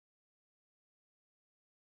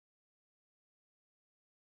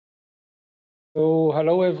So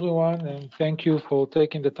hello everyone, and thank you for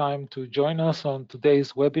taking the time to join us on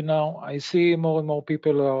today's webinar. I see more and more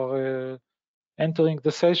people are entering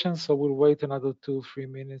the session, so we'll wait another 2-3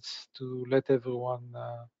 minutes to let everyone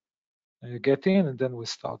get in, and then we'll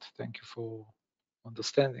start. Thank you for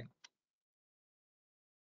understanding.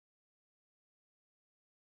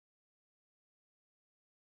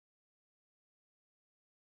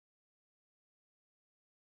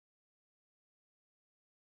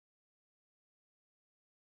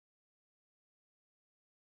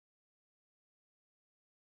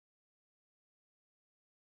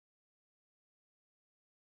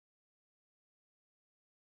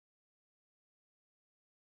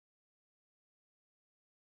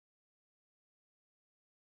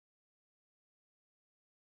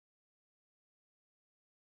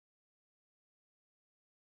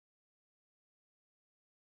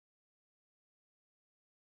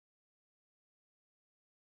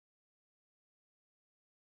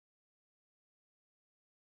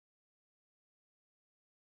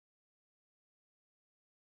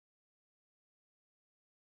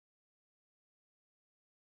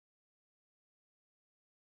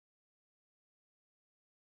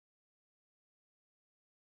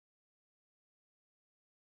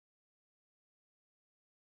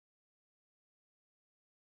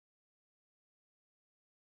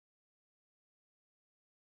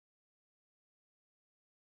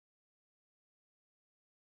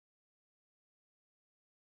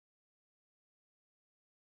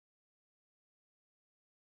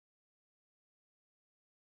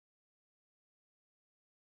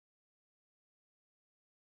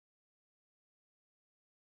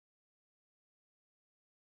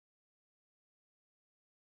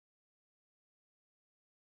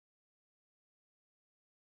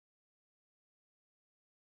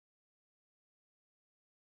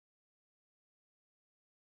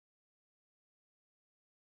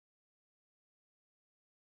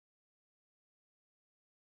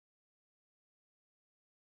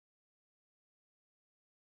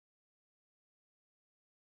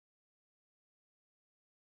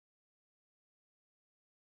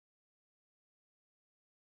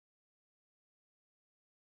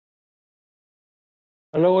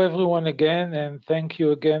 Hello everyone again, and thank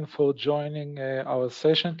you again for joining our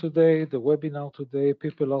session today, the webinar today.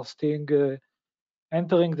 People are still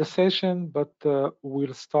entering the session, but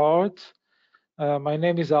we'll start. My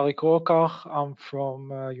name is Arik Rokach. I'm from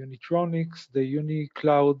Unitronics, the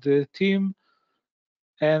UniCloud team,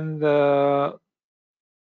 and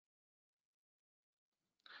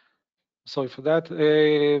sorry for that.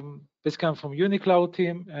 Basically, I'm from UniCloud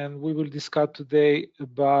team, and we will discuss today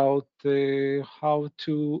about how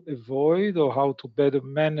to avoid or how to better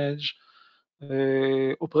manage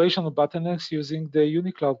operational bottlenecks using the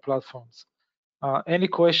UniCloud platforms. Any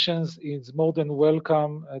questions is more than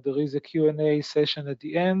welcome. There is a Q&A session at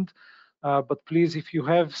the end, but please, if you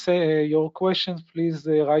have your questions, please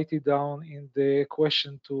write it down in the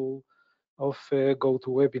question tool of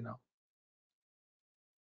GoToWebinar.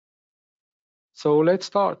 So let's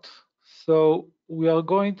start. So we are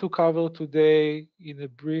going to cover today in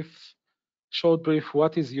a short brief,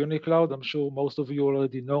 what is UniCloud. I'm sure most of you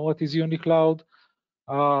already know what is UniCloud.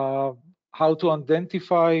 How to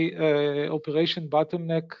identify operation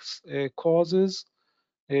bottlenecks causes,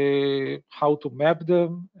 how to map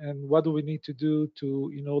them, and what do we need to do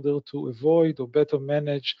in order to avoid or better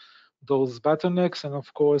manage those bottlenecks, and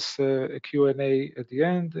of course a Q&A at the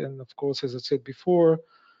end. And of course, as I said before,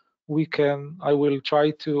 I will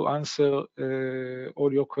try to answer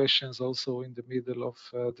all your questions also in the middle of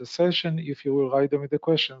the session if you will write them in the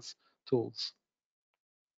questions tools.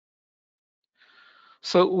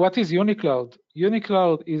 So what is UniCloud?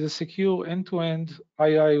 UniCloud is a secure end-to-end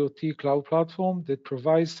IIoT cloud platform that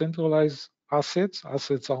provides centralized assets.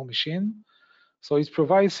 Assets are machine. So it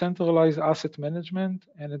provides centralized asset management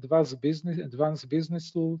and advanced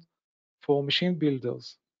business tools for machine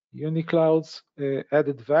builders. UniCloud's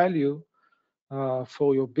added value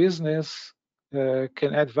for your business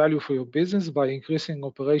can add value for your business by increasing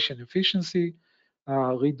operation efficiency,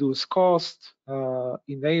 reduce cost,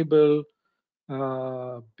 enable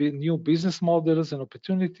new business models and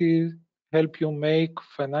opportunities, help you make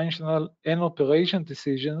financial and operation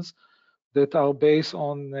decisions that are based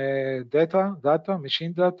on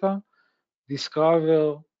machine data,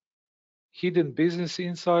 discover hidden business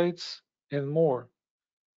insights, and more.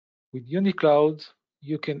 With UniCloud,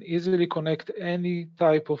 you can easily connect any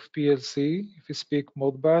type of PLC, if you speak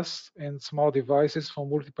Modbus, and smart devices from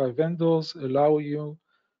multiple vendors, allow you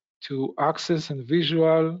to access and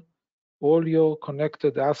visual all your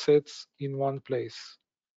connected assets in one place.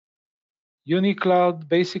 UniCloud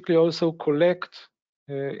basically also collect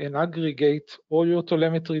and aggregate all your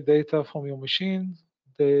telemetry data from your machine.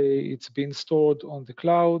 It's been stored on the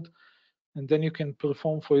cloud, and then you can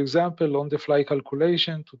perform, for example, on-the-fly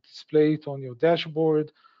calculation to display it on your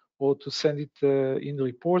dashboard or to send it in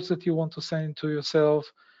reports that you want to send to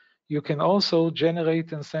yourself. You can also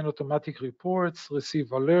generate and send automatic reports, receive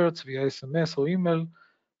alerts via SMS or email,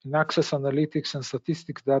 and access analytics and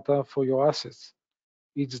statistics data for your assets.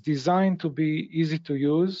 It's designed to be easy to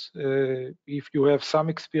use. If you have some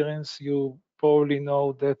experience, you probably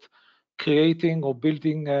know that creating or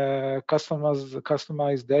building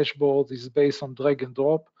customized dashboards is based on drag and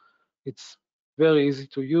drop. It's very easy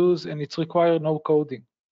to use and it's required no coding.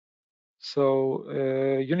 So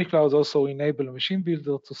UniCloud also enable a machine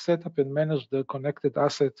builder to set up and manage the connected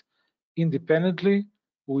asset independently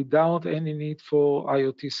without any need for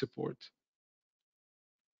IoT support.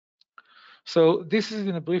 So this is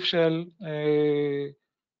in a brief shell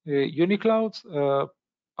UniCloud.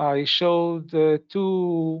 I showed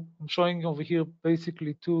I'm showing over here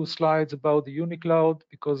basically two slides about the UniCloud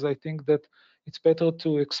because I think that it's better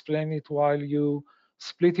to explain it while you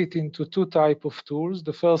split it into two types of tools.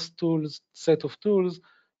 The first set of tools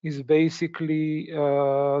is basically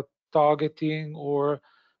targeting or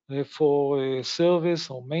for service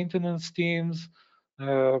or maintenance teams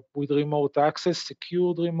with remote access,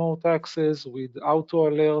 secured remote access, with auto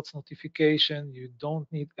alerts notification. You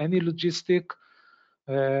don't need any logistic.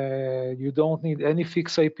 You don't need any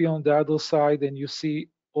fixed IP on the other side, and you see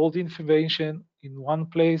all the information in one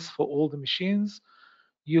place for all the machines.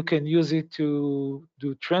 You can use it to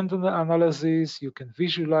do trend analysis. You can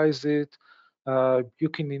visualize it. You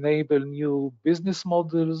can enable new business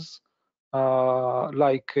models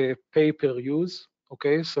like pay-per-use.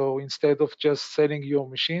 Okay, so instead of just selling your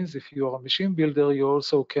machines, if you are a machine builder, you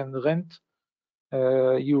also can rent.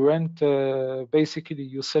 Basically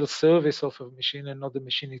you sell service of a machine and not the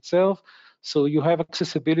machine itself. So you have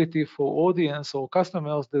accessibility for audience or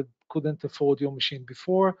customers that couldn't afford your machine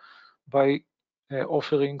before by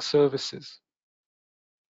offering services.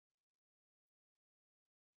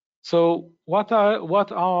 So what are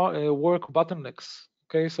work bottlenecks?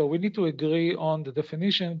 Okay, so we need to agree on the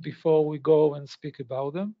definition before we go and speak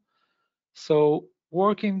about them. So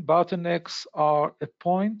working bottlenecks are a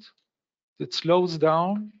point that slows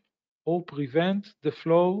down or prevent the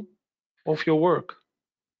flow of your work.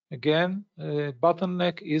 Again, a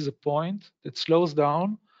bottleneck is a point that slows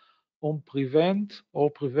down or prevent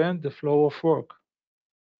the flow of work.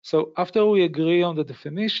 So after we agree on the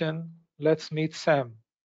definition, let's meet Sam.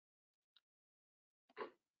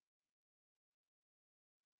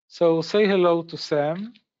 So say hello to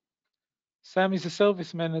Sam. Sam is a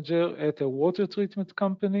service manager at a water treatment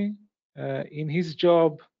company. In his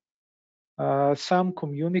job, Sam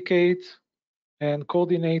communicates and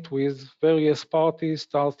coordinate with various parties,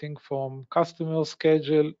 starting from customer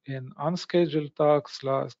schedule and unscheduled tasks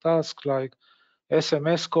like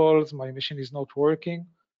SMS calls, my machine is not working,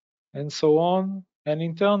 and so on. And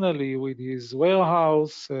internally with his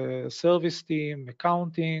warehouse, service team,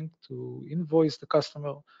 accounting to invoice the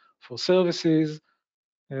customer for services.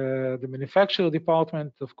 The manufacturer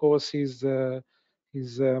department, of course, is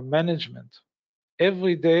management.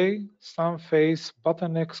 Every day, some face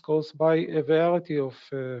bottlenecks caused by a variety of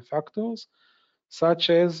factors,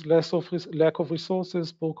 such as lack of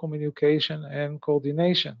resources, poor communication, and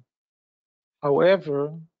coordination.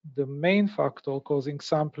 However, the main factor causing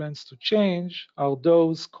some plans to change are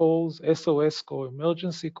those calls, SOS call,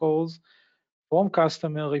 emergency calls, from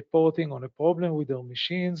customer reporting on a problem with their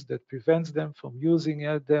machines that prevents them from using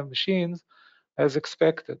their machines as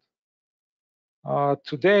expected.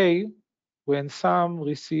 Today, when some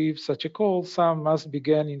receive such a call, some must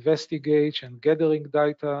begin investigation and gathering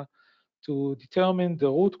data to determine the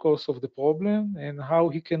root cause of the problem and how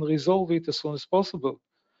he can resolve it as soon as possible.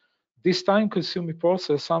 This time-consuming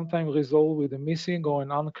process sometimes results with a missing or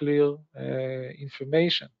an unclear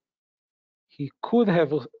information. He could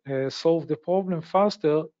have solved the problem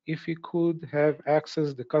faster if he could have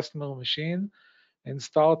accessed the customer machine and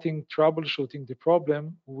starting troubleshooting the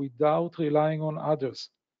problem without relying on others,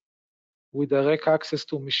 with direct access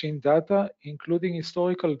to machine data, including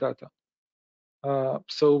historical data.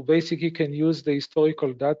 So basically, you can use the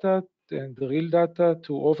historical data and the real data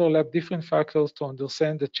to overlap different factors to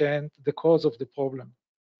understand the cause of the problem.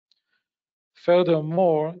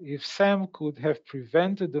 Furthermore, if Sam could have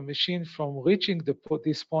prevented the machine from reaching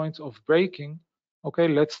this point of breaking, okay,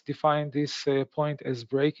 let's define this point as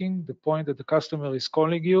breaking, the point that the customer is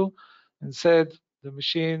calling you and said, the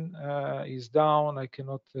machine is down, I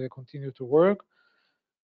cannot continue to work.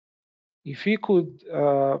 If he could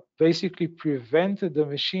basically prevent the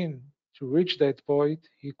machine to reach that point,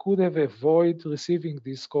 he could have avoided receiving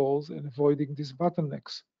these calls and avoiding these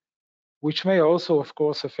bottlenecks, which may also, of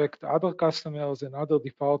course, affect other customers and other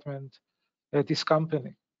departments at this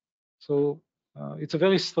company. So it's a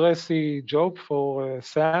very stressy job for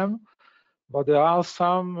Sam, but there are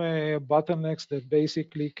some bottlenecks that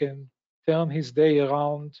basically can turn his day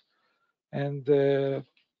around and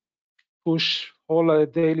push whole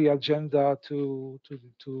daily agenda to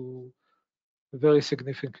very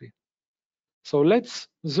significantly. So let's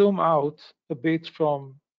zoom out a bit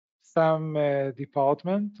from some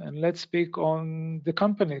department and let's speak on the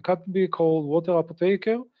company called Water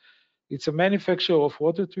Apotheker. It's a manufacturer of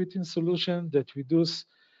water treatment solution that reduce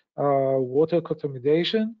water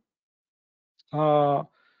contamination.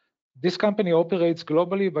 This company operates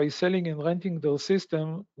globally by selling and renting their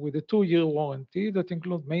system with a 2-year warranty that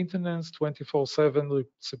includes maintenance, 24/7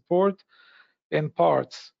 support, and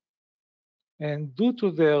parts. And due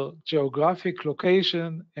to their geographic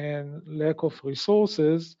location and lack of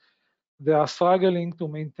resources, they are struggling to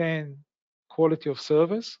maintain quality of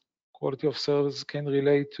service. Quality of service can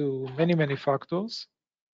relate to many, many factors.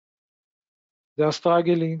 They are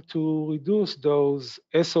struggling to reduce those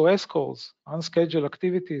SOS calls, unscheduled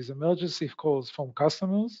activities, emergency calls from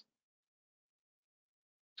customers,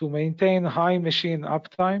 to maintain high machine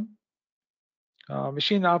uptime.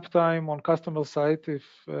 Machine uptime on customer side, if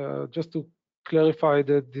just to clarify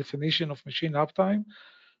the definition of machine uptime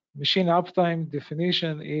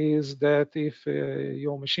definition is that if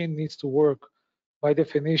your machine needs to work by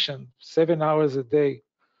definition 7 hours a day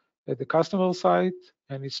at the customer side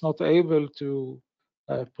and it's not able to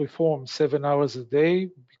perform 7 hours a day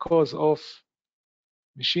because of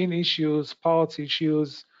machine issues, parts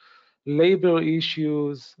issues, labor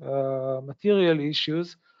issues, material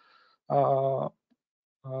issues,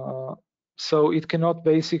 so it cannot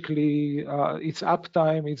basically, its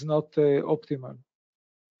uptime is not optimal.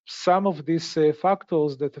 Some of these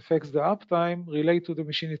factors that affects the uptime relate to the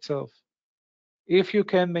machine itself. If you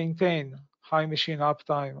can maintain high machine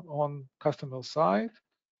uptime on customer side,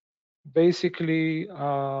 basically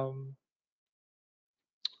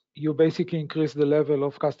you basically increase the level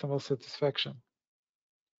of customer satisfaction.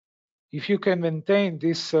 If you can maintain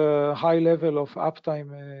this high level of uptime,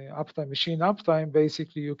 machine uptime,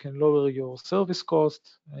 basically you can lower your service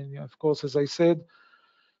cost. And of course, as I said,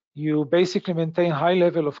 you basically maintain high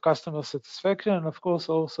level of customer satisfaction, and of course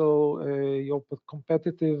also your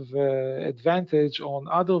competitive advantage on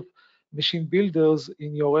other machine builders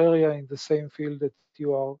in your area in the same field that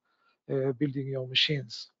you are building your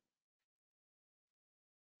machines.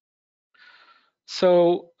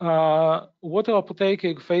 So Water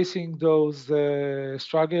Apotheker facing those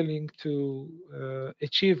struggling to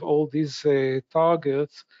achieve all these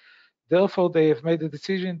targets. Therefore, they have made a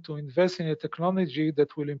decision to invest in a technology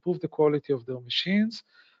that will improve the quality of their machines,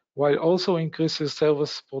 while also increases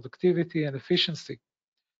service productivity and efficiency.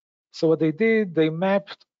 So what they did, they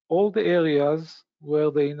mapped all the areas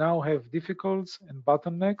where they now have difficulties and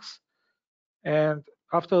bottlenecks. And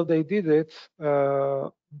after they did it,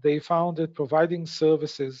 they found that providing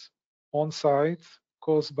services on site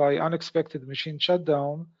caused by unexpected machine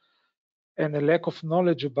shutdown and a lack of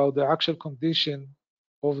knowledge about the actual condition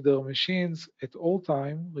of their machines at all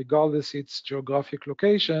time, regardless its geographic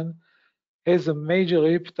location, has a major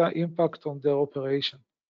impact on their operation.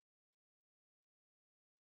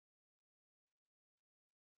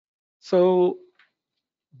 So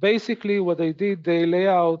basically what they did, they lay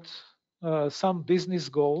out some business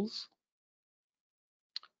goals,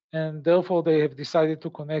 and therefore they have decided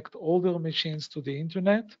to connect all their machines to the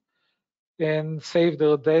internet and save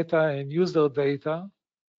their data and use their data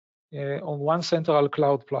on one central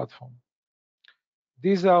cloud platform.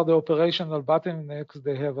 These are the operational bottlenecks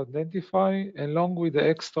they have identified, along with the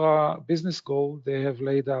extra business goal they have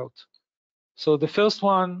laid out. So the first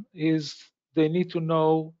one is they need to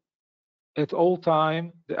know at all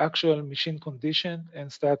time the actual machine condition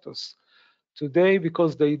and status. Today,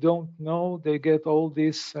 because they don't know, they get all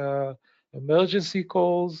these emergency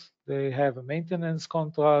calls, they have a maintenance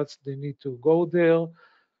contracts, they need to go there,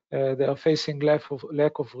 they are facing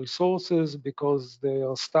lack of resources because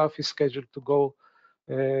their staff is scheduled to go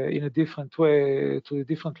in a different way to a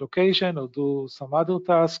different location or do some other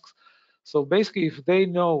tasks. So basically, if they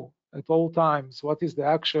know at all times what is the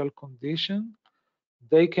actual condition,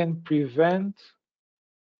 they can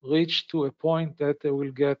reach to a point that they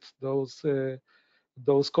will get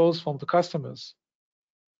those calls from the customers.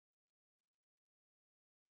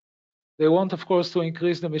 They want, of course, to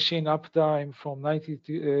increase the machine uptime from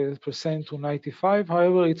 90% to 95%.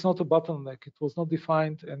 However, it's not a bottleneck. It was not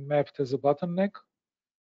defined and mapped as a bottleneck.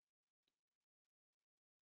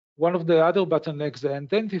 One of the other bottlenecks they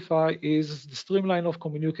identify is the streamline of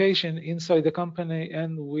communication inside the company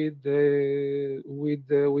and with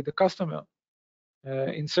the customer.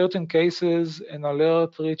 In certain cases, an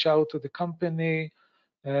alert reached out to the company,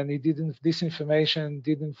 and this information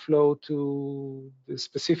didn't flow to the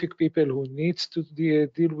specific people who needs to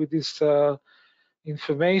deal with this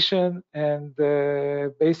information, and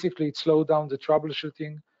basically it slowed down the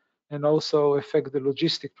troubleshooting and also affect the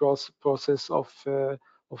logistic process of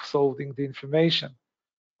solving the information.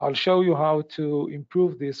 I'll show you how to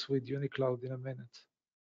improve this with UniCloud in a minute.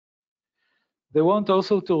 They want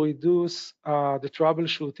also to reduce the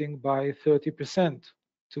troubleshooting by 30%.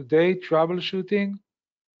 Today, troubleshooting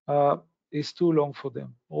is too long for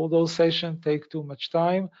them. All those sessions take too much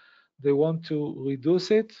time. They want to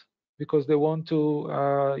reduce it because they want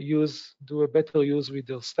to do a better use with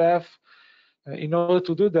their staff. In order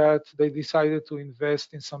to do that, they decided to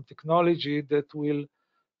invest in some technology that will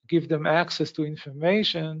give them access to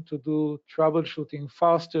information to do troubleshooting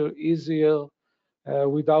faster, easier,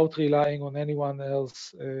 without relying on anyone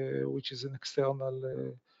else, which is an external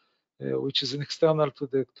to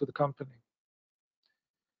the company.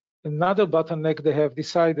 Another bottleneck they have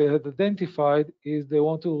identified is they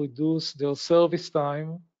want to reduce their service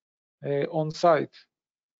time on site.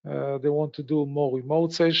 They want to do more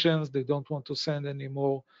remote sessions. They don't want to send any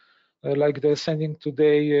more like they're sending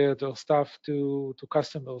today their staff to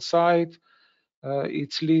customer site.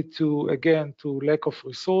 It's lead to, again, to lack of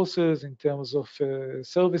resources in terms of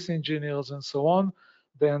service engineers and so on.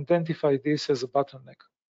 They identify this as a bottleneck.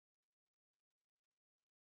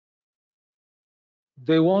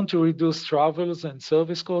 They want to reduce travels and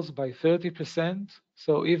service costs by 30%.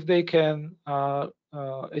 So if they can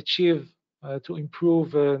achieve to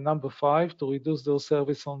improve number 5, to reduce their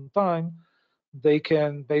service on time, they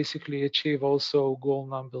can basically achieve also goal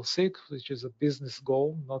number 6, which is a business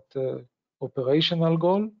goal, not an operational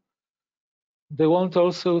goal. They want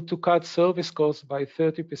also to cut service costs by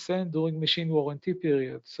 30% during machine warranty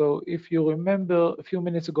period. So if you remember, a few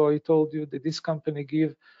minutes ago, I told you that this company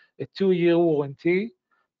give a 2-year warranty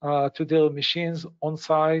to their machines on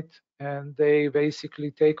site, and they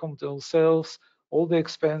basically take on themselves all the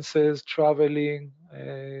expenses, traveling,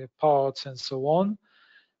 parts, and so on.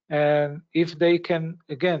 And if they can,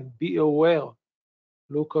 again, be aware,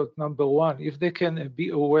 look at number 1, if they can be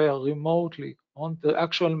aware remotely on the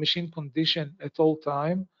actual machine condition at all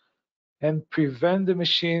time and prevent the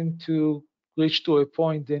machine to reach to a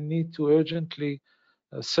point they need to urgently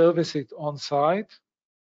service it on site,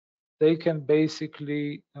 they can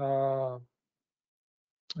basically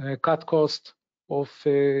cut cost of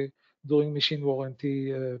during machine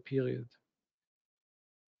warranty period.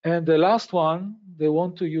 And the last one, they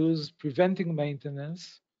want to use preventing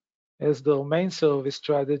maintenance as their main service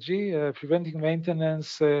strategy. Preventing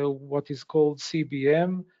maintenance, what is called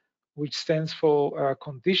CBM, which stands for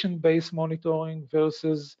condition-based monitoring,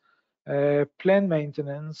 versus planned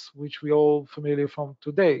maintenance, which we all familiar from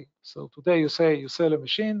today. So today you sell a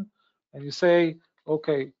machine and you say,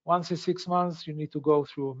 okay, once in 6 months you need to go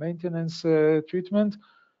through a maintenance treatment,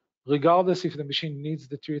 regardless if the machine needs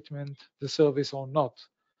the treatment, the service or not.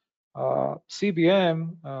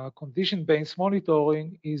 CBM, condition-based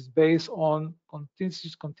monitoring, is based on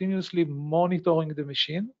continuously monitoring the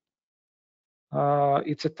machine.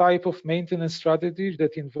 It's a type of maintenance strategy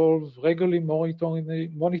that involves regularly monitoring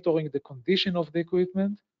the condition of the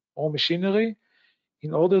equipment or machinery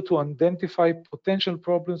in order to identify potential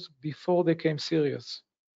problems before they became serious.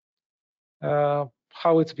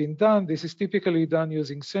 How it's been done, this is typically done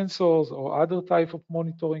using sensors or other type of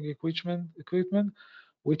monitoring equipment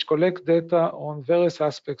which collect data on various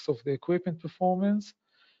aspects of the equipment performance.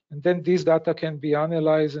 And then this data can be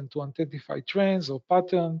analyzed and to identify trends or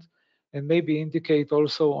patterns and maybe indicate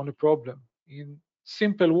also on a problem. In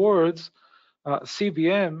simple words,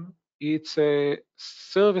 CBM, it's a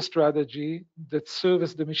service strategy that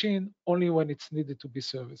serves the machine only when it's needed to be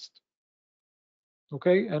serviced.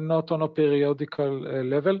 Okay, and not on a periodical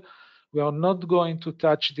level. We are not going to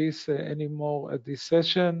touch this anymore at this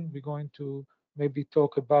session. We're going to maybe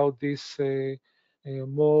talk about this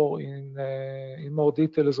more in more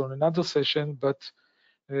details on another session. But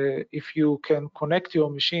if you can connect your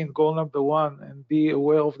machine, goal number 1, and be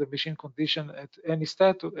aware of the machine condition at any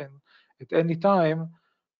status and at any time,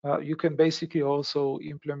 you can basically also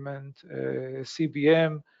implement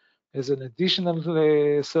CBM as an additional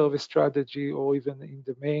service strategy, or even in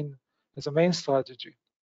the as a main strategy.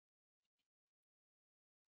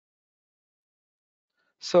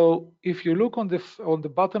 So if you look on the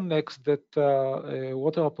bottlenecks that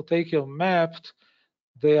Water Apotheker mapped,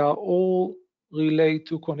 they are all relate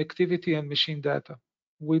to connectivity and machine data.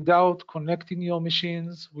 Without connecting your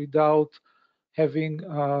machines, without having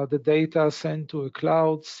the data sent to a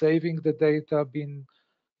cloud, saving the data,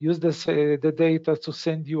 use the data to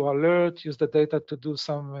send you alert, use the data to do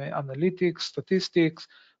some analytics, statistics,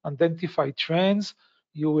 identify trends,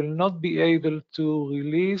 you will not be able to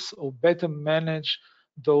release or better manage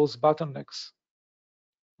those bottlenecks.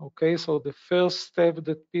 Okay, so the first step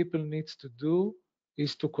that people need to do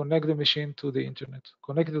is to connect the machine to the internet.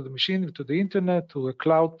 Connect the machine to the internet, to a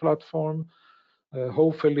cloud platform,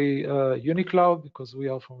 hopefully UniCloud, because we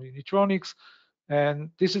are from Unitronics.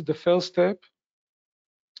 And this is the first step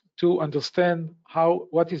to understand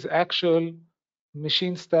what is actual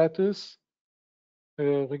machine status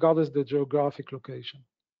regardless the geographic location.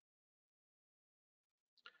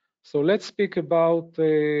 So let's speak about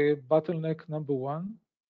bottleneck number one,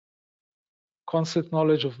 concept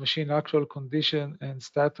knowledge of machine actual condition and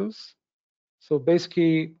status. So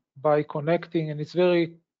basically by connecting, and it's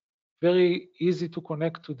very easy to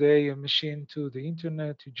connect today a machine to the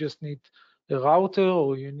internet. You just need a router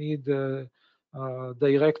or you need a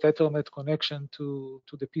direct Ethernet connection to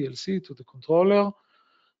the PLC, to the controller.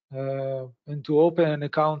 And to open an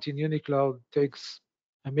account in UniCloud takes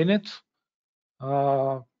a minute.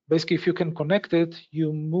 Basically, if you can connect it,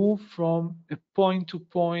 you move from a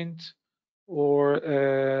point-to-point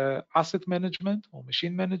or asset management or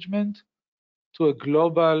machine management to a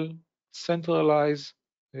global centralized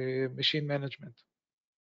machine management.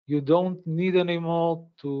 You don't need anymore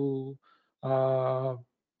to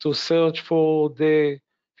search for if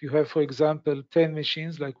you have, for example, 10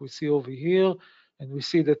 machines like we see over here, and we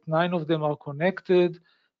see that 9 of them are connected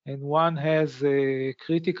and one has a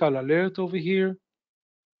critical alert over here,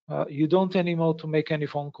 you don't anymore to make any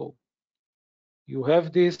phone call. You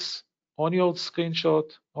have this on your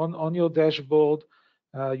screenshot, on your dashboard.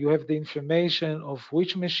 You have the information of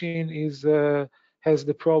which machine has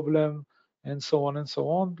the problem, and so on and so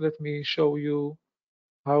on. Let me show you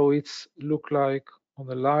how it's look like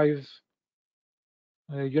on a live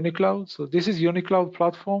UniCloud. So this is UniCloud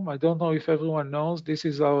platform. I don't know if everyone knows. This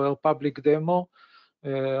is our public demo.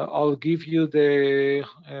 I'll give you the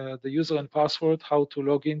user and password how to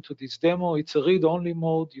log into this demo. It's a read-only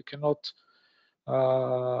mode. You cannot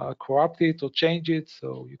corrupt it or change it,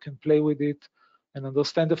 so you can play with it and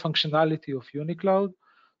understand the functionality of UniCloud.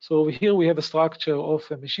 So over here we have a structure of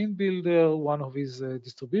a machine builder, one of his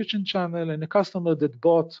distribution channel, and a customer that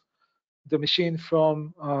bought the machine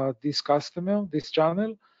from this customer, this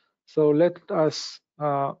channel. So let us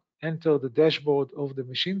enter the dashboard of the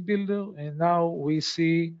machine builder, and now we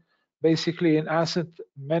see basically an asset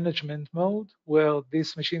management mode where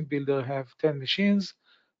this machine builder have 10 machines.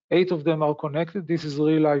 8 of them are connected. This is a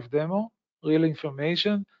real life demo, real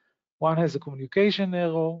information. One has a communication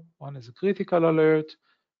error, one has a critical alert.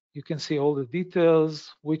 You can see all the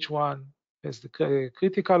details, which one has the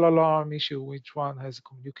critical alarm issue, which one has a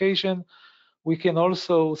communication. We can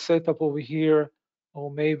also set up over here,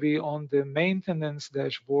 or maybe on the maintenance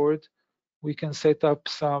dashboard, we can set up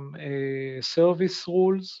some service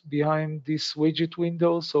rules behind this widget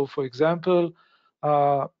window. So for example,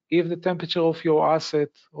 if the temperature of your asset,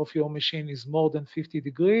 of your machine is more than 50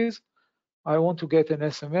 degrees, I want to get an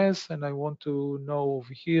SMS and I want to know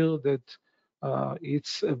over here that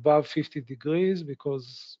it's above 50 degrees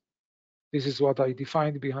because this is what I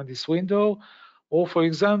defined behind this window. Or for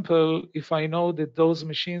example, if I know that those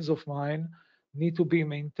machines of mine need to be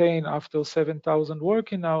maintained after 7,000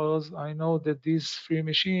 working hours, I know that these 3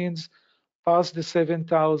 machines pass the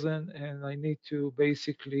 7,000 and I need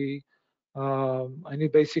basically they are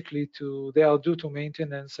due to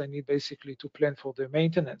maintenance. I need basically to plan for their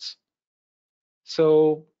maintenance.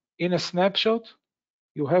 So in a snapshot,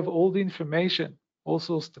 you have all the information,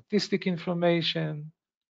 also statistic information,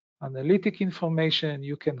 analytic information.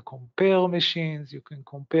 You can compare machines, you can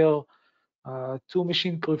compare two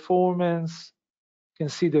machine performance, you can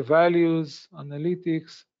see the values,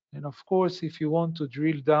 analytics, and of course, if you want to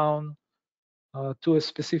drill down to a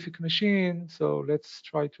specific machine, so let's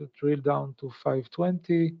try to drill down to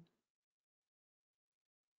 520.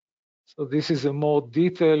 So this is a more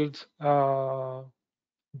detailed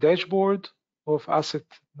dashboard of asset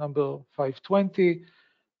number 520.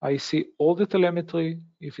 I see all the telemetry.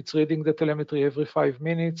 If it's reading the telemetry every 5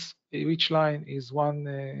 minutes, each line is one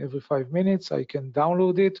every 5 minutes. I can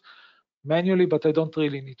download it manually, but I don't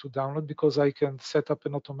really need to download because I can set up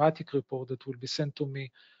an automatic report that will be sent to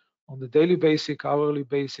me on the daily basic, hourly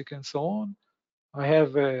basic, and so on. I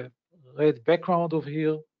have a red background over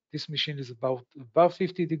here this machine is above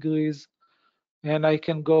 50 degrees, and I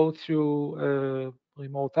can go through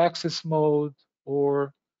remote access mode,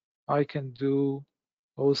 or I can do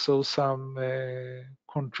also some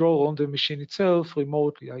control on the machine itself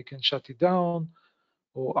remotely. I can shut it down,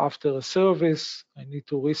 or after a service, I need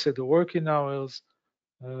to reset the working hours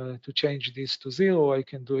to change this to 0, I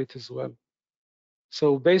can do it as well.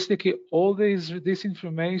 So basically, all this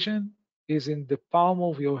information is in the palm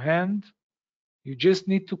of your hand. You just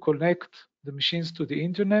need to connect the machines to the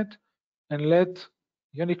internet and let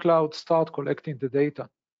UniCloud start collecting the data.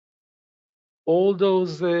 All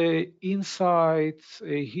those insights,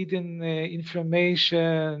 hidden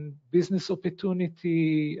information, business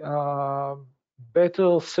opportunity,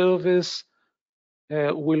 better service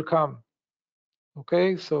will come.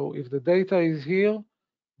 Okay, so if the data is here,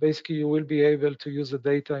 basically you will be able to use the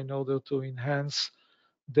data in order to enhance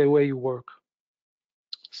the way you work.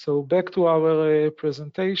 So back to our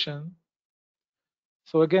presentation.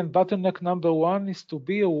 So again, bottleneck number 1 is to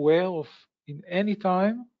be aware of, in any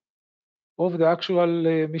time, of the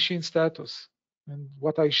actual machine status. And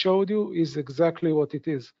what I showed you is exactly what it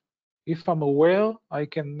is. If I'm aware, I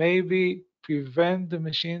can maybe prevent the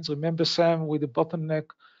machines. Remember Sam with the bottleneck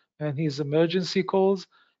and his emergency calls?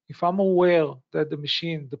 If I'm aware that the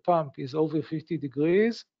machine, the pump, is over 50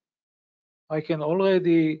 degrees, I can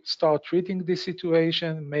already start treating this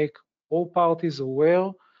situation, make all parties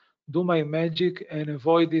aware, do my magic, and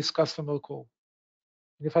avoid this customer call.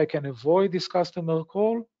 If I can avoid this customer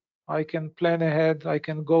call, I can plan ahead. I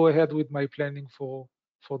can go ahead with my planning for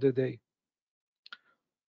the day.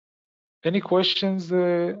 Any questions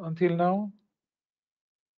until now?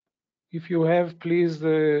 If you have, please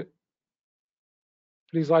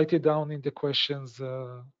write it down in the questions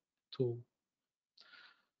tool.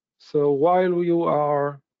 So while you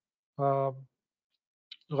are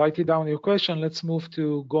writing down your question, let's move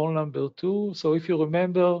to goal number 2. So if you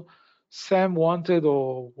remember, Sam wanted,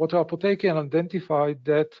 or Water Apotheke identified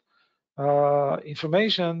that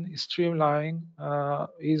information is streamlining,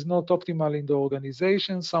 is not optimal in the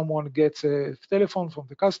organization. Someone gets a telephone from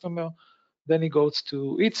the customer, then he goes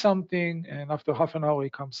to eat something, and after half an hour he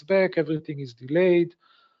comes back, everything is delayed.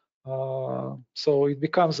 So it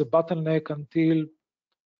becomes a bottleneck until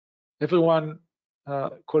everyone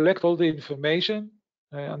collect all the information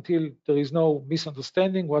until there is no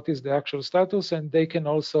misunderstanding what is the actual status, and they can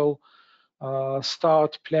also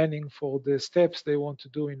start planning for the steps they want to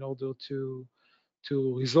do in order to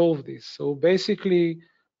resolve this. So basically,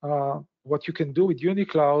 what you can do with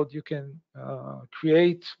UniCloud, you can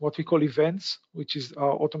create what we call events, which is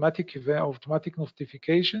automatic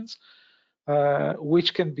notifications,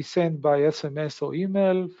 which can be sent by SMS or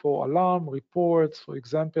email for alarm reports. For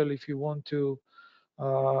example, if you want to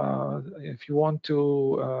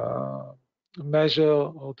measure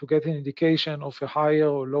or to get an indication of a higher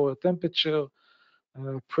or lower temperature,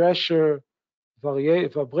 pressure,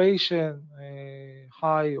 vibration,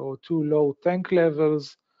 high or too low tank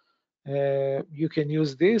levels, you can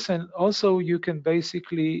use this. And also you can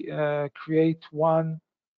basically create one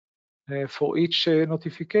for each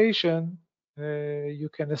notification. You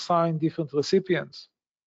can assign different recipients.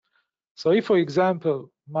 So if, for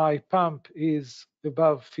example, my pump is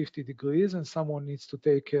above 50 degrees and someone needs to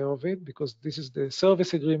take care of it, because this is the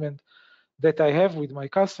service agreement that I have with my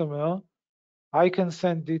customer, I can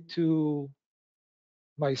send it to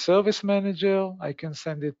my service manager, I can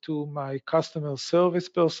send it to my customer service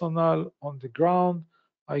personnel on the ground,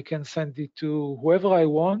 I can send it to whoever I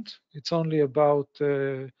want. It's only about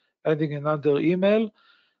adding another email.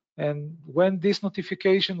 And when this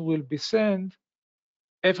notification will be sent,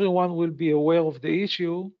 everyone will be aware of the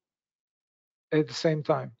issue at the same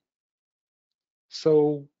time.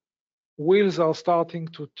 So wheels are starting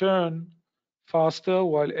to turn faster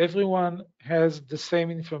while everyone has the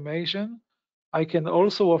same information. I can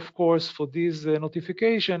also, of course, for this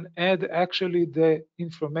notification, add actually the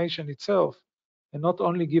information itself and not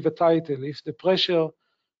only give a title. If the pressure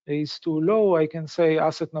is too low, I can say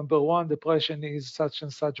asset number 1, the pressure is such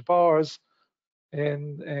and such bars,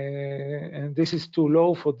 and this is too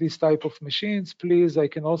low for this type of machines. Please, I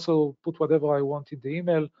can also put whatever I want in the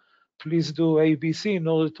email. Please do ABC in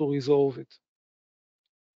order to resolve it.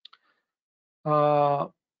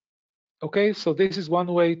 Okay, so this is one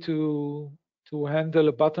way to handle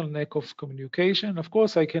a bottleneck of communication. Of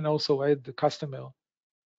course, I can also add the customer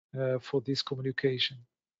for this communication.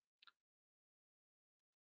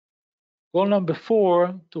 Goal number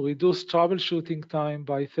 4, to reduce troubleshooting time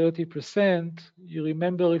by 30%. You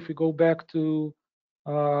remember, if we go back to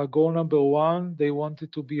goal number 1, they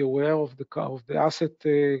wanted to be aware of the asset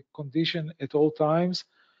condition at all times.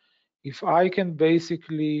 if I can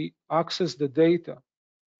basically access the data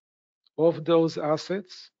of those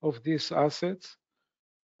assets, of these assets,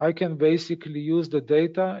 I can basically use the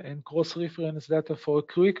data and cross-reference data for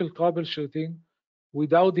critical troubleshooting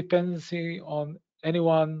without dependency on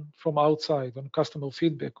anyone from outside, on customer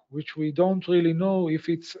feedback, which we don't really know if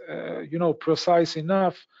it's precise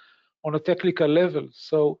enough on a technical level.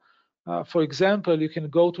 So, for example, you can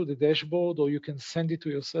go to the dashboard or you can send it to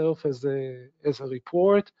yourself as a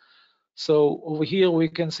report. So over here, we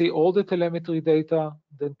can see all the telemetry data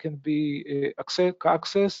that can be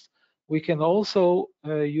accessed. We can also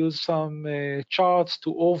use some charts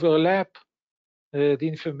to overlap the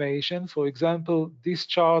information. For example, these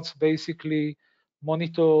charts basically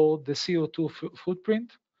monitor the CO2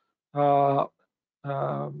 footprint.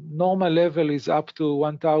 Normal level is up to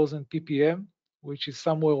 1000 ppm, which is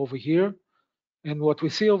somewhere over here. And what we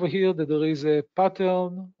see over here, that there is a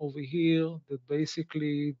pattern over here that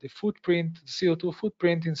basically the footprint, the CO2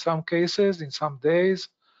 footprint in some cases, in some days,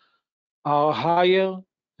 are higher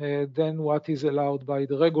than what is allowed by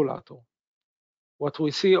the regulator. What we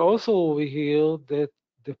see also over here, that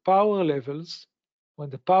the power levels, when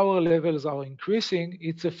the power levels are increasing,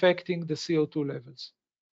 it's affecting the CO2 levels.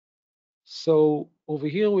 So over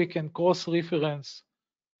here, we can cross-reference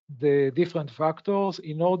the different factors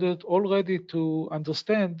in order already to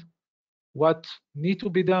understand what need to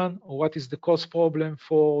be done or what is the cost problem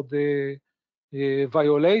for the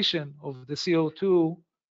violation of the CO2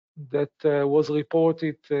 that was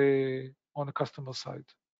reported on the customer side.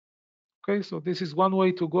 Okay, so this is one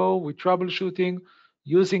way to go with troubleshooting.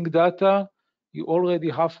 Using data, you already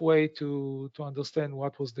halfway to understand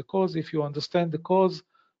what was the cause. If you understand the cause,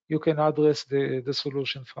 you can address the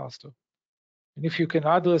solution faster. And if you can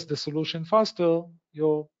address the solution faster,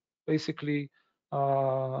 your basically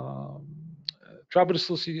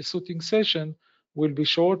troubleshooting session will be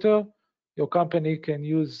shorter. Your company can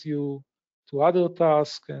use you to other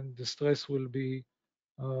tasks, and the stress will be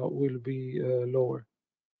lower.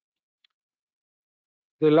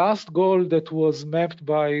 The last goal that was mapped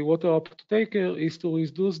by Water Uptaker is to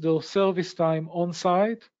reduce the service time on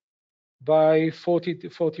site by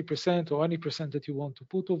 40% or any percent that you want to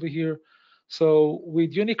put over here. So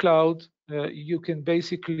with UniCloud, you can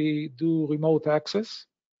basically do remote access.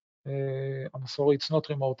 I'm sorry, it's not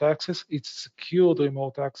remote access, it's secured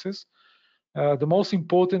remote access. The most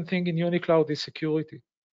important thing in UniCloud is security.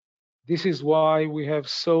 This is why we have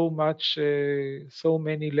so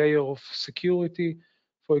many layers of security.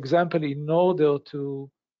 For example, in order to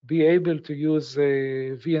be able to use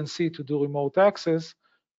a VNC to do remote access,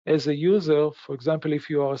 as a user, for example, if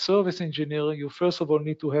you are a service engineer, you first of all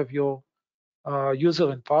need to have your user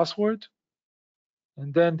and password.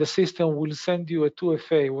 And then the system will send you a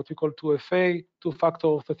 2FA, what we call 2FA, two-factor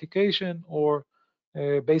authentication, or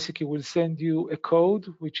basically will send you a code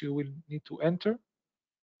which you will need to enter.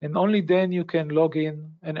 And only then you can log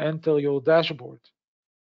in and enter your dashboard.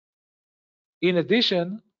 In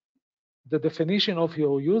addition, the definition of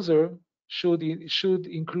your user should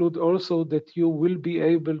include also that you will be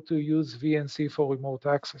able to use VNC for remote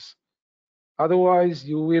access. Otherwise,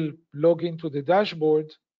 you will log into the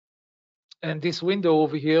dashboard, and this window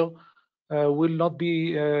over here will not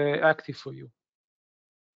be active for you.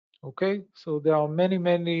 Okay, so there are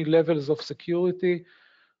many levels of security.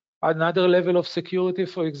 Another level of security,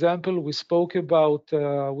 for example, we spoke about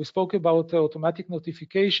automatic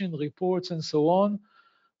notification reports and so on.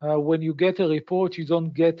 When you get a report, you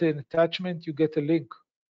don't get an attachment, you get a link.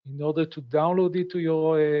 In order to download it to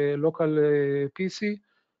your local PC,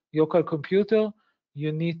 local computer,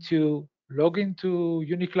 you need to log into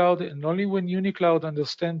UniCloud, and only when UniCloud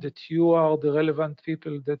understands that you are the relevant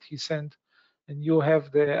people that he sent, and you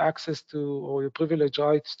have the access to or your privileged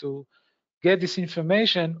rights to get this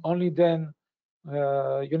information, only then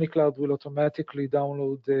UniCloud will automatically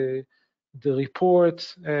download the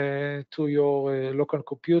report to your local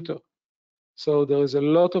computer. So there is a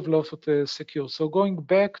lot of secure. So going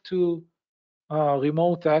back to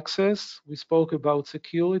remote access, we spoke about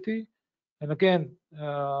security. And again,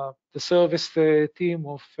 the service team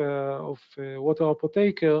of Water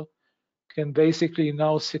Uptaker can basically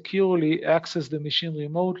now securely access the machine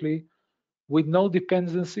remotely with no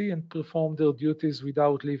dependency and perform their duties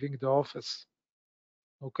without leaving the office.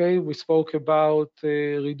 Okay, we spoke about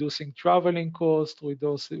reducing traveling costs.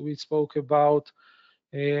 We spoke about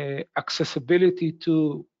accessibility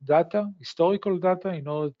to data, historical data, in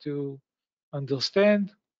order to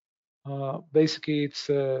understand. Basically,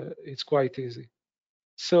 it's quite easy.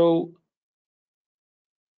 So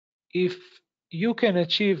if you can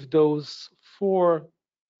achieve those 4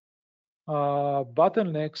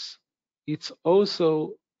 bottlenecks, it's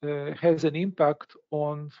also has an impact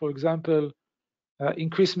on, for example,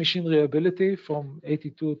 increase machine reliability from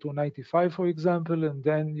 82 to 95, for example, and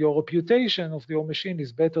then your reputation of your machine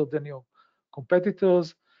is better than your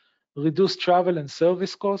competitors. Reduce travel and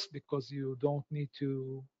service costs because you don't need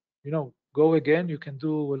to, go again. You can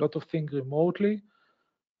do a lot of things remotely.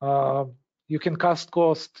 You can cut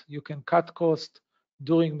cost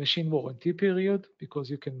during machine warranty period because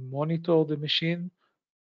you can monitor the machine.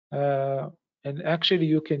 And actually,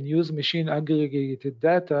 you can use machine aggregated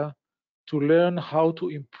data to learn how to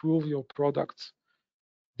improve your products.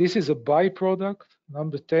 This is a byproduct,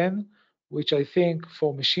 number 10, which I think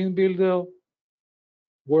for machine builder,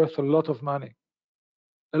 worth a lot of money.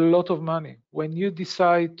 A lot of money. When you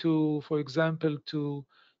decide to, for example, to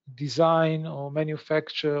design or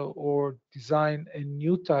manufacture or design a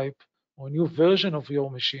new type or new version of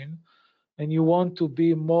your machine, and you want to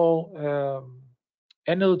be more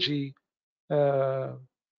energy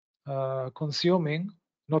consuming,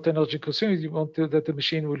 not energy consuming, you want that the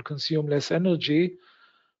machine will consume less energy,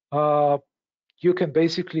 you can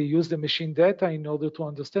basically use the machine data in order to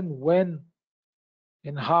understand when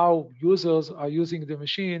and how users are using the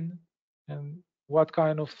machine and what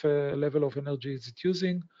kind of level of energy is it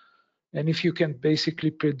using. And if you can basically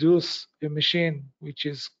produce a machine which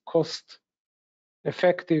is cost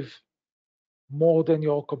effective more than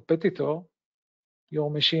your competitor, your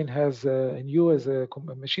machine has, and you as a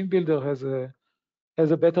machine builder has a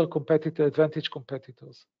better competitor advantage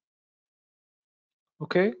competitors.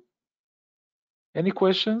 Okay, any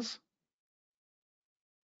questions?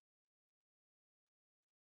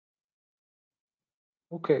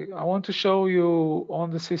 Okay, I want to show you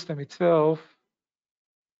on the system itself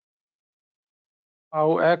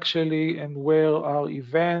how actually and where are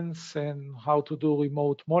events and how to do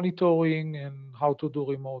remote monitoring and how to do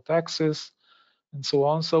remote access and so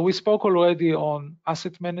on. So we spoke already on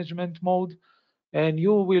asset management mode, and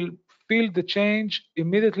you will feel the change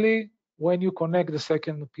immediately when you connect the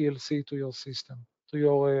second PLC to your system, to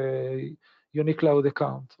your UniCloud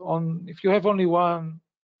account. If you have only one,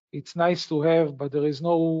 it's nice to have, but there is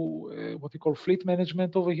no what you call fleet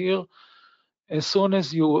management over here. As soon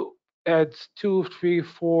as you add 2, 3,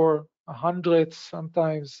 4, 100,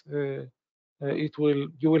 sometimes you will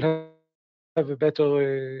have a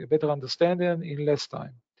better understanding in less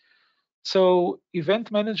time. So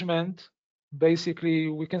event management, basically,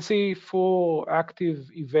 we can see 4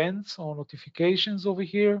 active events or notifications over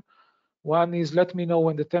here. One is let me know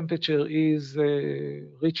when the temperature is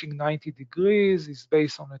reaching 90 degrees. It's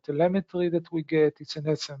based on a telemetry that we get. It's an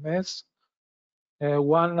SMS.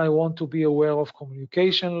 One, I want to be aware of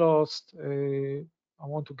communication lost. I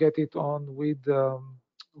want to get it on with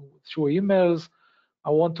through emails.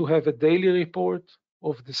 I want to have a daily report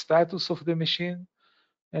of the status of the machine.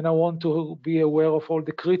 And I want to be aware of all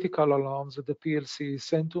the critical alarms that the PLC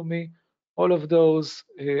sent to me. All of those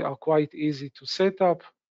are quite easy to set up.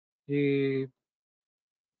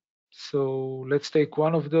 So let's take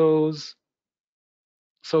one of those.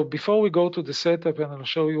 So before we go to the setup and I'll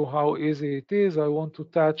show you how easy it is, I want to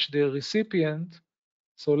touch the recipient.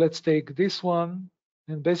 So let's take this one.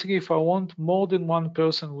 And basically, if I want more than one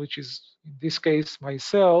person, which is in this case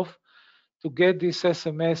myself, to get this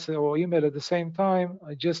SMS or email at the same time,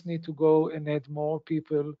 I just need to go and add more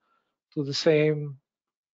people to the same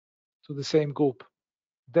group.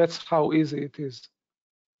 That's how easy it is,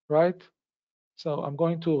 right? So I'm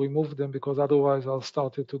going to remove them because otherwise I'll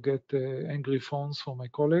start to get angry phones from my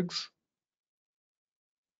colleagues.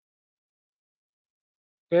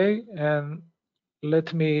 Okay, and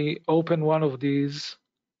let me open one of these.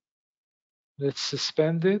 Let's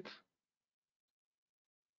suspend it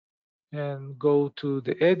and go to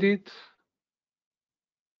the edit.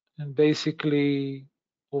 And basically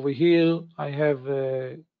over here, I have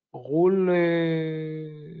a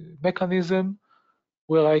rule mechanism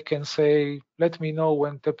where I can say, let me know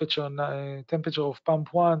when temperature of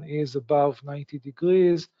pump 1 is above 90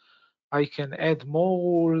 degrees. I can add more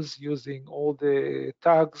rules using all the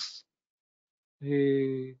tags,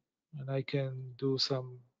 and I can do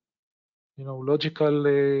some, logical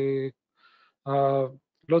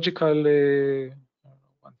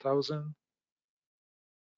 1000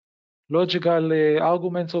 logical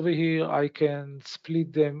arguments over here. I can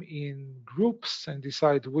split them in groups and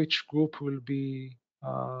decide which group will be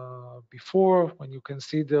before when you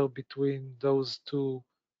consider between those two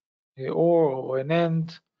or an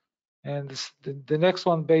end. And the next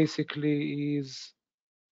one basically is,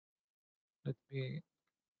 let me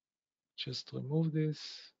just remove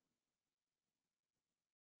this.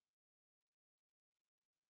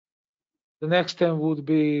 The next step would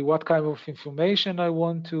be what kind of information I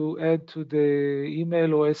want to add to the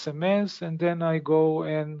email or SMS, and then I go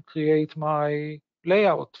and create my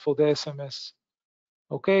layout for the SMS.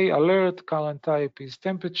 Okay, alert, current type is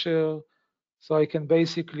temperature, so I can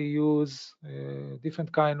basically use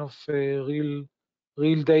different kind of real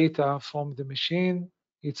data from the machine.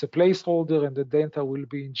 It's a placeholder, and the data will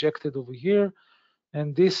be injected over here.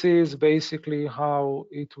 And this is basically how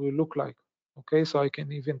it will look like. Okay, so I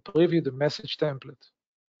can even preview the message template.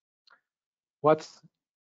 What's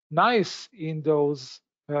nice in those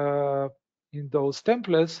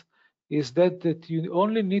templates is that you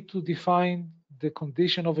only need to define the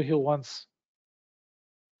condition over here once.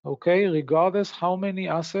 Okay, regardless how many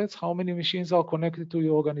assets, how many machines are connected to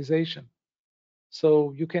your organization.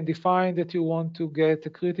 So you can define that you want to get a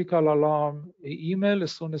critical alarm email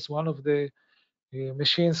as soon as one of the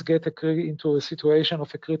machines get into a situation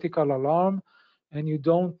of a critical alarm, and you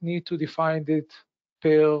don't need to define it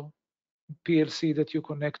per PLC that you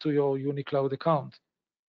connect to your UniCloud account.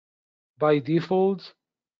 By default,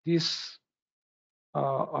 this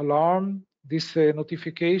alarm, this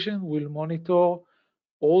notification will monitor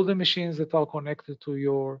all the machines that are connected to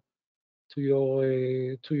your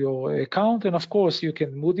account. And of course, you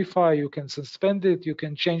can modify, you can suspend it, you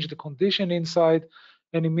can change the condition inside,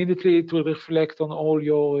 and immediately it will reflect on all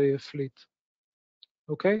your fleet.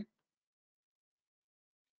 Okay.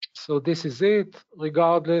 So this is it.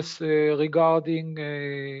 Regardless, regarding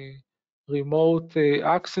remote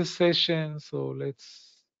access session. So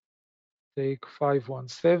let's take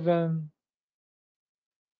 517.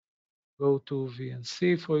 Go to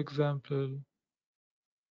VNC, for example.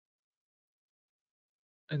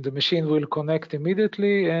 And the machine will connect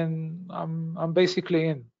immediately, and I'm basically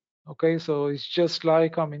in. Okay, so it's just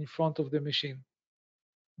like I'm in front of the machine.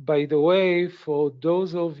 By the way, for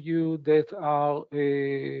those of you that are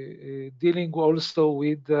dealing also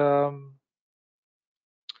with the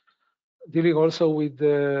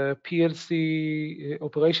PLC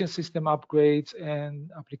operation system upgrades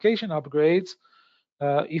and application upgrades,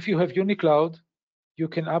 if you have UniCloud, you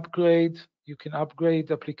can upgrade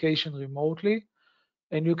application remotely,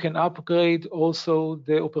 and you can upgrade also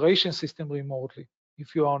the operation system remotely.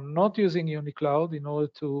 If you are not using UniCloud, in order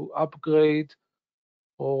to upgrade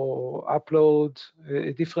or upload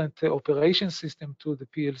a different operation system to the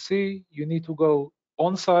PLC, you need to go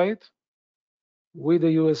on site with a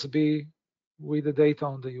USB, with the data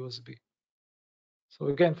on the USB. So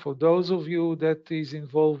again, for those of you that is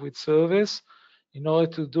involved with service, in order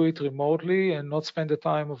to do it remotely and not spend the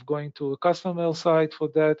time of going to a customer site for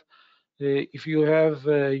that, if you have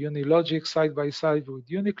Unilogic side by side with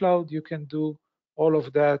UniCloud, you can do all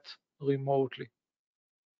of that remotely.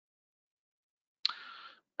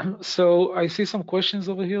 So I see some questions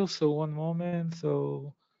over here. So one moment.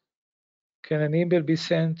 So can an email be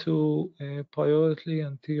sent to priority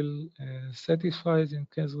until satisfied in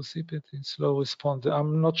case recipient in slow response?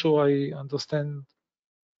 I'm not sure I understand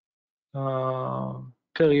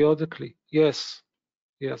periodically. Yes,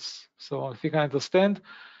 yes. So I think I understand.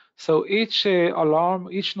 So each alarm,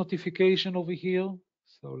 each notification over here.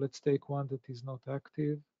 So let's take one that is not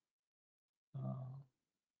active.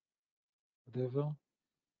 Whatever.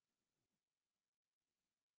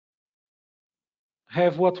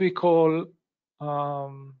 Have what we call,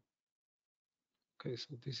 okay,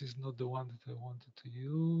 so this is not the one that I wanted to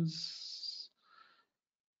use.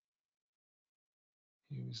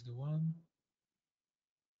 Here is the one.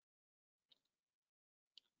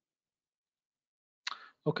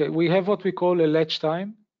 Okay, we have what we call a latch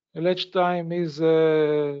time. A latch time is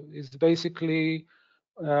basically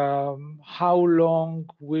how long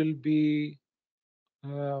will be,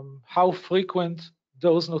 how frequent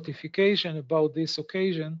those notifications about this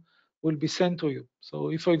occasion will be sent to you. So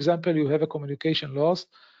if, for example, you have a communication lost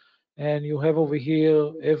and you have over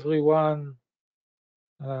here every 1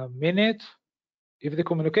 minute, if the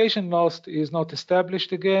communication lost is not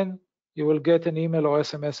established again, you will get an email or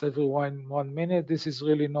SMS every 1 minute. This is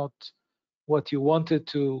really not what you wanted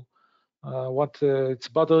to, it's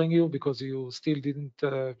bothering you because you still didn't,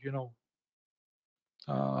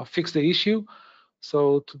 fix the issue.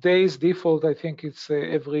 So today's default, I think it's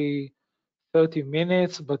every 30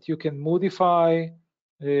 minutes, but you can modify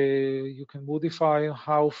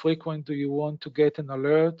how frequent do you want to get an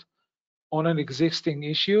alert on an existing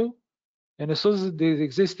issue. And as soon as the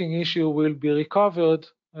existing issue will be recovered,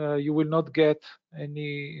 you will not get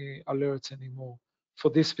any alerts anymore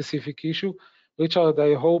for this specific issue. Richard,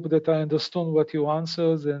 I hope that I understood what you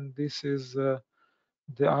answered, and this is the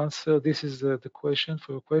answer. This is the question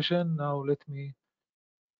for your question. Now let me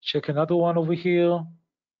check another one over here.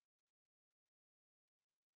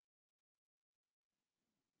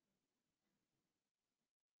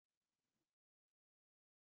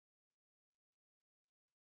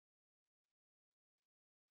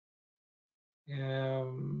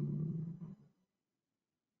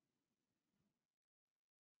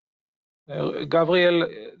 Gabriel,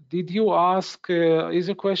 did you ask, is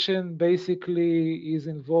your question basically is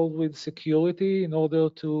involved with security in order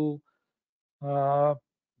to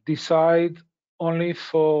decide only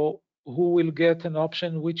for who will get an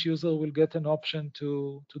option, which user will get an option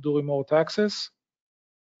to do remote access?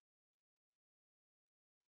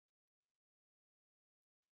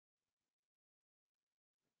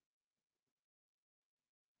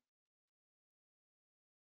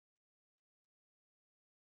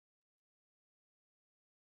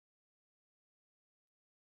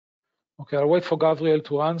 Okay, I'll wait for Gabriel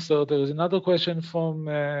to answer. There is another question from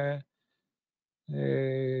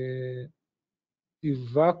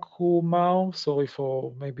Ivakumau. Sorry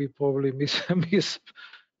for maybe probably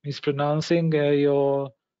mispronouncing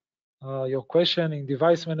your question. In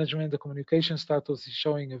device management, the communication status is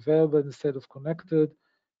showing available instead of connected.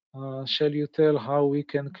 Shall you tell how we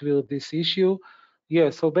can clear this issue?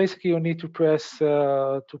 Yeah, so basically you need to press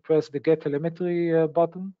the get telemetry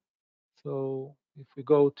button. So if we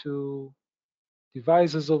go to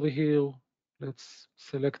devices over here, let's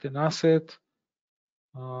select an asset.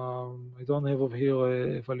 I don't have over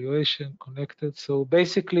here evaluation connected. So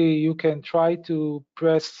basically you can try to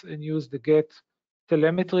press and use the get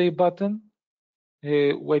telemetry button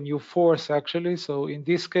when you force actually. So in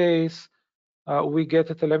this case, we get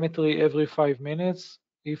a telemetry every 5 minutes.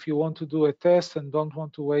 If you want to do a test and don't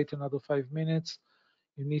want to wait another 5 minutes,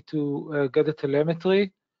 you need to get a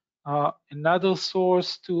telemetry. Another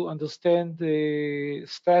source to understand the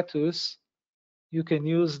status, you can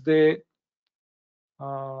use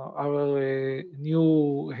our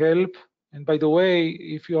new help. And by the way,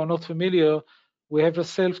 if you are not familiar, we have a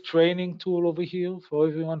self-training tool over here for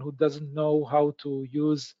everyone who doesn't know how to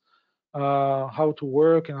use, how to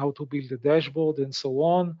work and how to build a dashboard and so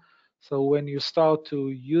on. So when you start to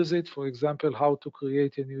use it, for example, how to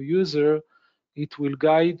create a new user, it will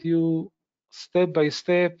guide you step by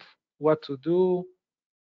step what to do,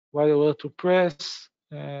 where to press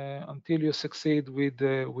until you succeed with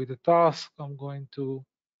the task. I'm going to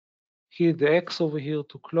hit the X over here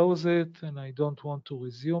to close it, and I don't want to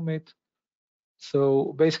resume it.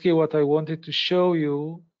 So basically what I wanted to show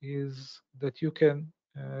you is that you can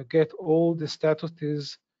get all the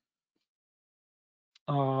statuses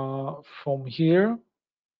from here.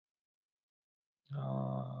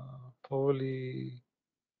 Probably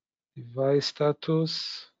device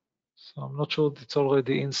status. So I'm not sure it's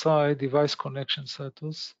already inside device connection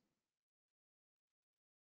status.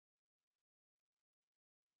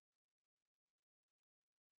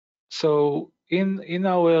 So in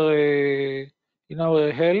our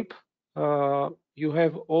help, you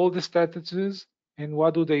have all the statuses, and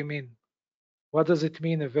what do they mean? What does it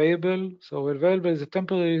mean available? So available is a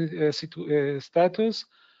temporary status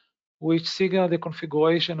which signal the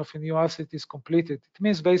configuration of a new asset is completed. It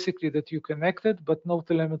means basically that you connected, but no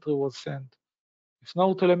telemetry was sent. If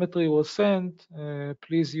no telemetry was sent,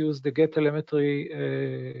 please use the get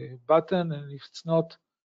telemetry button, and if it's not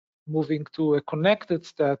moving to a connected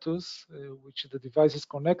status, which the device is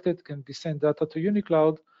connected, can be sent data to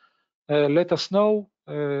UniCloud, let us know,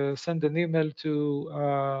 send an email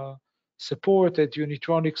to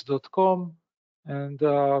support@unitronics.com, and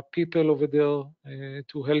people over there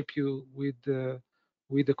to help you with the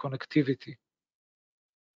connectivity.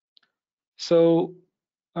 So,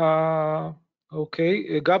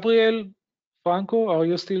 okay, Gabriel Franco, are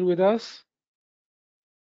you still with us?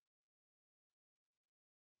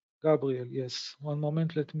 Gabriel, yes. One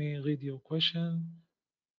moment, let me read your question.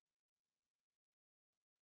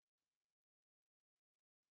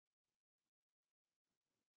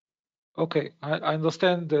 Okay, I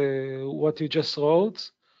understand what you just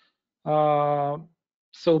wrote.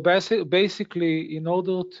 So basically, in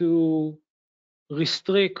order to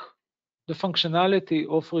restrict the functionality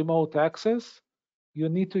of remote access, you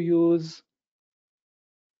need to use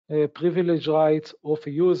privilege rights of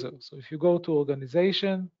a user. So if you go to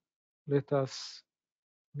organization, let us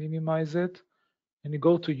minimize it, and you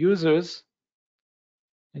go to users,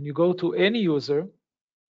 and you go to any user,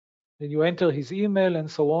 then you enter his email and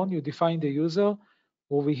so on, you define the user.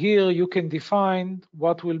 Over here, you can define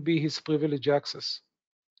what will be his privilege access,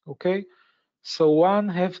 okay? So one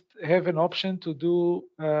have an option to do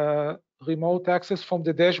remote access from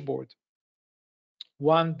the dashboard.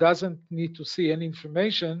 One doesn't need to see any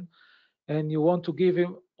information, and you want to give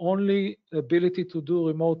him only ability to do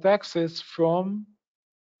remote access from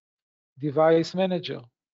device manager.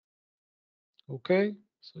 Okay,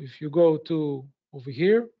 so if you go to over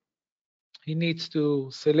here, he needs to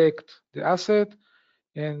select the asset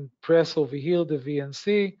and press over here the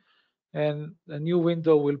VNC, and a new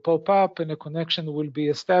window will pop up and a connection will be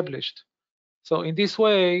established. So in this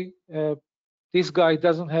way, this guy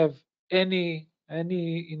doesn't have any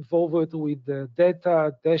involvement with the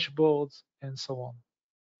data, dashboards, and so on.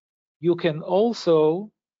 You can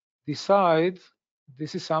also decide,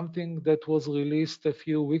 this is something that was released a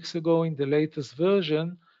few weeks ago in the latest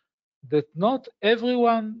version, that not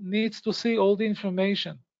everyone needs to see all the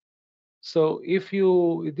information. So if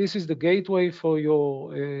this is the gateway for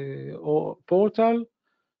your portal,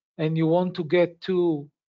 and you want to get to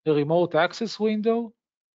the remote access window,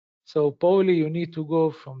 so probably you need to go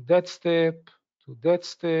from that step to that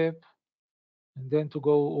step, and then to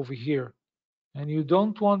go over here. And you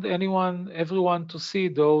don't want everyone to see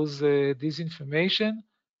this information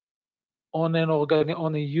on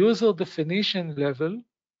on a user definition level.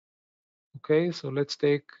 Okay, so let's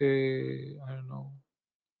take I don't know,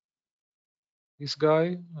 this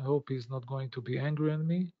guy. I hope he's not going to be angry at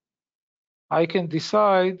me. I can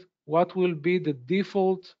decide what will be the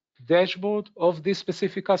default dashboard of this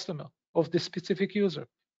specific customer, of this specific user.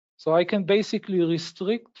 So I can basically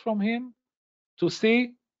restrict from him to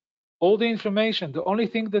see all the information. The only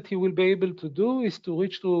thing that he will be able to do is to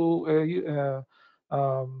reach to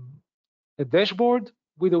a dashboard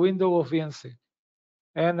with a window of VNC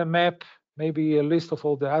and a map, maybe a list of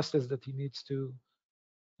all the assets that he needs to,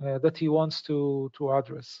 that he wants to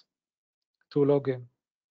address, to log in.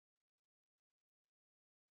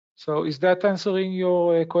 So is that answering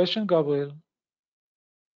your question, Gabriel?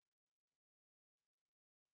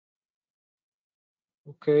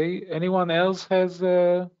 Okay. Anyone else has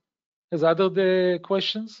other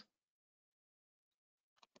questions?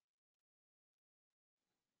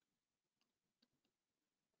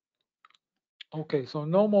 Okay. So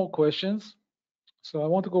no more questions. So I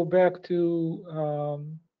want to go back to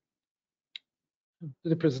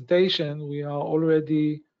the presentation. We are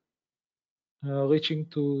already reaching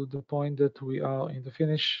to the point that we are in the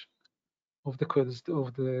finish of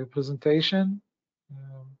the presentation.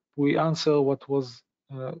 We answer what was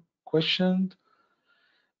questioned,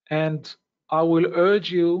 and I will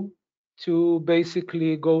urge you to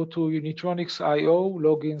basically go to Unitronics IO,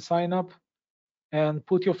 login, sign up, and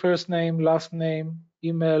put your first name, last name,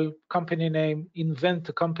 email, company name, invent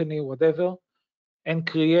a company, whatever, and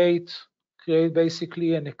create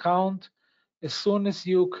basically an account. As soon as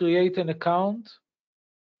you create an account,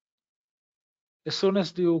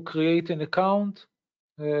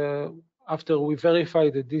 after we verify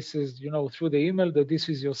that this is, through the email, that this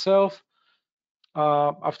is yourself,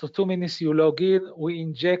 after 2 minutes you log in, we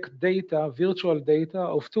inject data, virtual data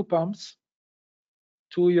of 2 pumps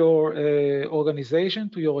to your organization,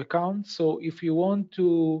 to your account. So if you want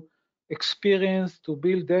to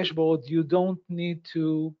build dashboard, you don't need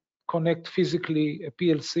to connect physically a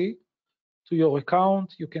PLC to your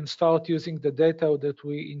account. You can start using the data that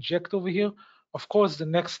we inject over here. Of course, the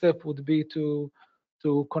next step would be to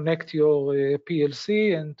connect your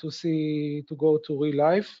PLC and to go to real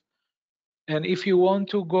life. And if you want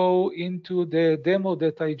to go into the demo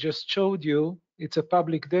that I just showed you, it's a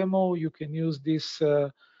public demo. You can use this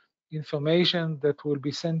information that will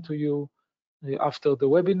be sent to you after the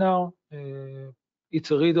webinar.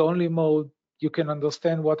 It's a read-only mode. You can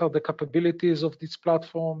understand what are the capabilities of this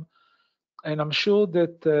platform. And I'm sure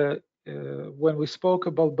that when we spoke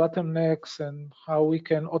about bottlenecks and how we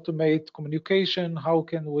can automate communication, how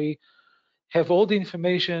can we have all the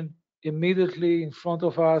information immediately in front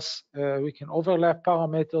of us, we can overlap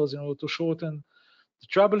parameters in order to shorten the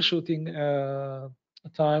troubleshooting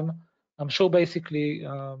time. I'm sure basically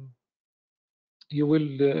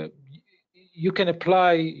you can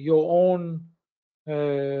apply your own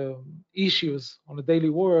issues on a daily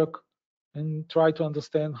work and try to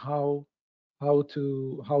understand how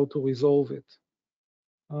to resolve it.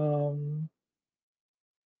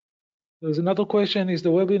 There's another question: is the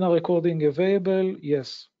webinar recording available?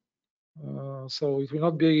 Yes. So it will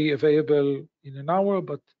not be available in an hour,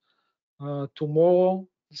 but tomorrow,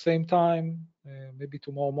 same time, maybe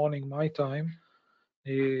tomorrow morning my time.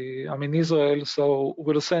 I'm in Israel, so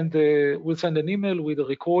we'll send an email with a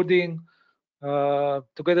recording.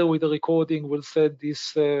 Together with the recording, we'll send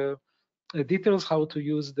these details how to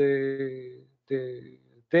use the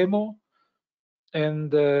demo,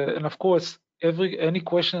 and of course, any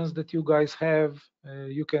questions that you guys have,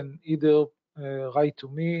 you can either write to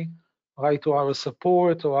me, write to our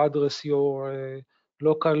support, or address your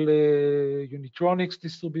local Unitronics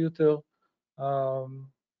distributor.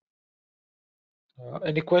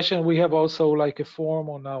 Any question, we have also like a form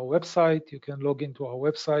on our website. You can log into our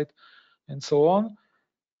website and so on.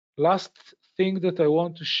 Last thing that I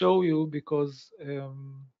want to show you, because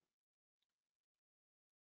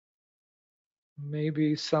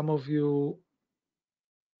maybe some of you,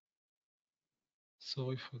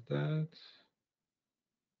 sorry for that.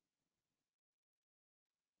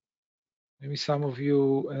 Maybe some of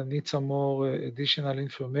you need some more additional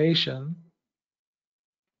information.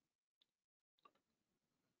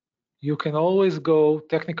 You can always go,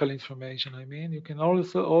 technical information, I mean, you can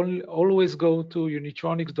also always go to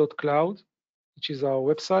unitronics.cloud, which is our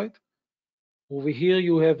website. Over here,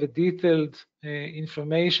 you have a detailed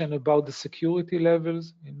information about the security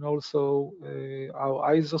levels and also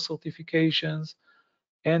our ISO certifications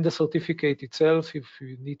and the certificate itself, if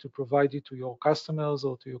you need to provide it to your customers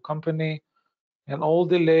or to your company, and all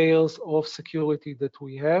the layers of security that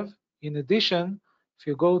we have. In addition, if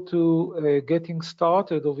you go to getting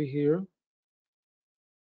started over here,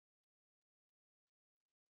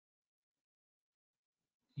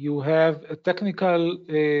 you have a technical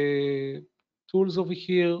tools over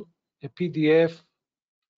here, a PDF,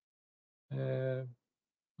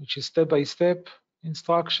 which is step-by-step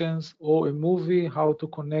instructions, or a movie, how to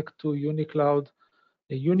connect to UniCloud,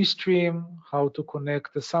 a Unistream, how to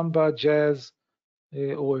connect a Samba, Jazz,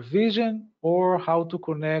 or a Vision, or how to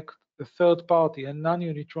connect a third party, a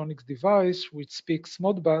non-Unitronics device, which speaks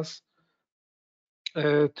Modbus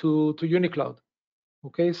to UniCloud.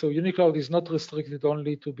 Okay, so UniCloud is not restricted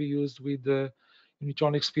only to be used with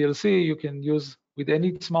Unitronics PLC. You can use with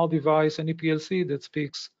any smart device, any PLC that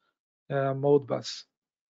speaks Modbus.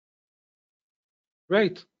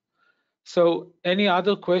 Great. So any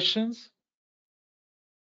other questions?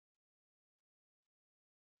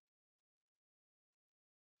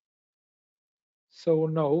 So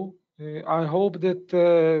no, I hope that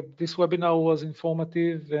this webinar was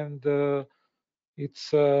informative, and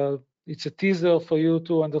it's a teaser for you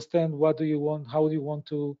to understand what do you want, how do you want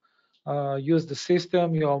to use the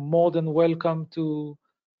system. You are more than welcome to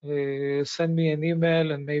send me an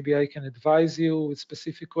email, and maybe I can advise you with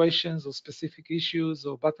specific questions or specific issues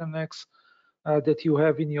or bottlenecks that you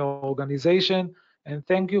have in your organization. And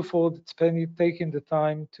thank you for taking the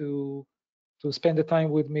time to spend the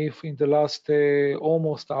time with me in the last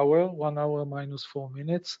almost hour, 1 hour minus 4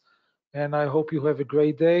 minutes. And I hope you have a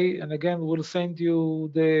great day. And again, we'll send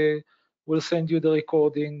you the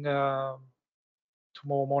recording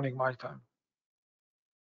tomorrow morning my time.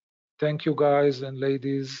 Thank you, guys and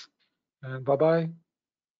ladies, and bye-bye.